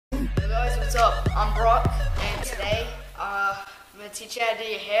what's up? I'm Brock, and today I'm going to teach you how to do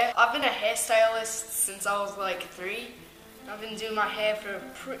your hair. I've been a hairstylist since I was like 3. I've been doing my hair for a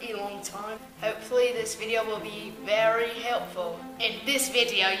pretty long time. Hopefully this video will be very helpful. In this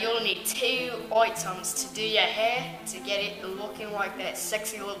video you'll need 2 items to do your hair to get it looking like that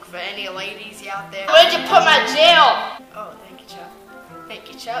sexy look for any ladies out there. Where'd you put my gel? Oh, thank you, Chuck. Thank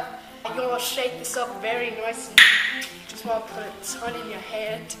you, Chuck. You want to shake this up very nice and just want to put a ton in your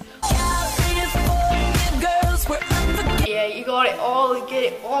hand. Yeah, you got it all, get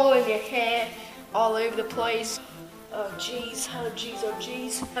it all in your hair, all over the place. Oh jeez, oh jeez, oh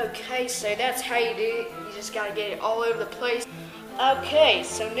jeez. Okay, so that's how you do it. You just gotta get it all over the place. Okay,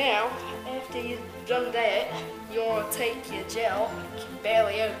 so now, after you've done that, you wanna take your gel. I can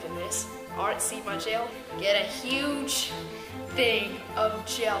barely open this. Alright, see my gel? Get a huge thing of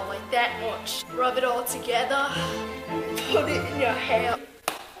gel, like that much. Rub it all together, put it in your hair.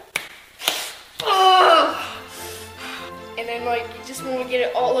 Oh! And then like, you just wanna get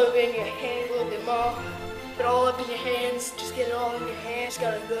it all over in your hair a little bit more. Put it all up in your hands, just get it all in your hands,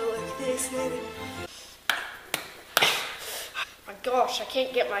 gotta go like this. My gosh, I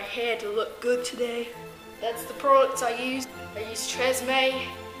can't get my hair to look good today. That's the products I use. I use Tresemme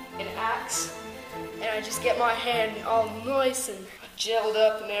and Axe, and I just get my hand all nice and gelled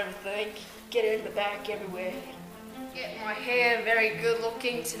up and everything. Get it in the back everywhere. Get my hair very good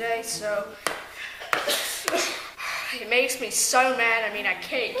looking today, so it makes me so mad. I mean, I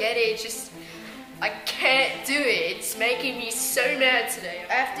can't get it, I can't do it. It's making me so mad today.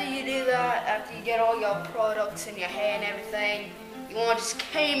 After you do that, after you get all your products in your hair and everything, you want to just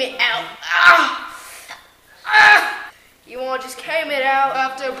comb it out. You want to just comb it out.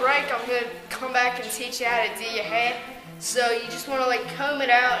 After a break, I'm going to come back and teach you how to do your hair. So you just want to like comb it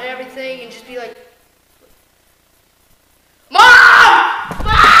out and everything and just be like, Mom!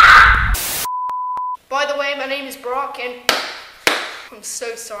 Mom! By the way, my name is Brock and I'm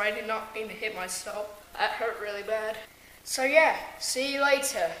so sorry, I did not mean to hit myself. That hurt really bad. So yeah, see you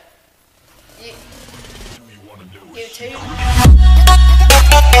later. You too.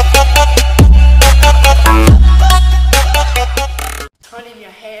 Turn in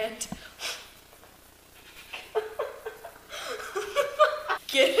your hand.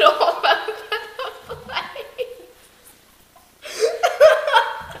 Get it all over the place.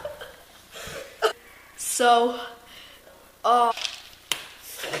 So,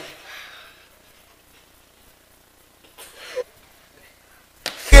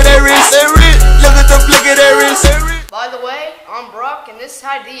 by the way, I'm Brock, and this is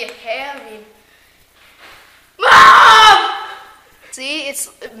how to do your hair. I mean, Mom! See,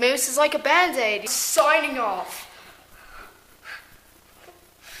 it moves like a band-aid. Signing off.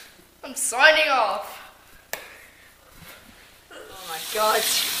 I'm signing off. Oh my god,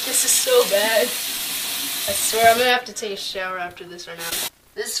 this is so bad. I swear I'm gonna have to take a shower after this right now.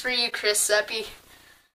 This is for you, Chris Seppi.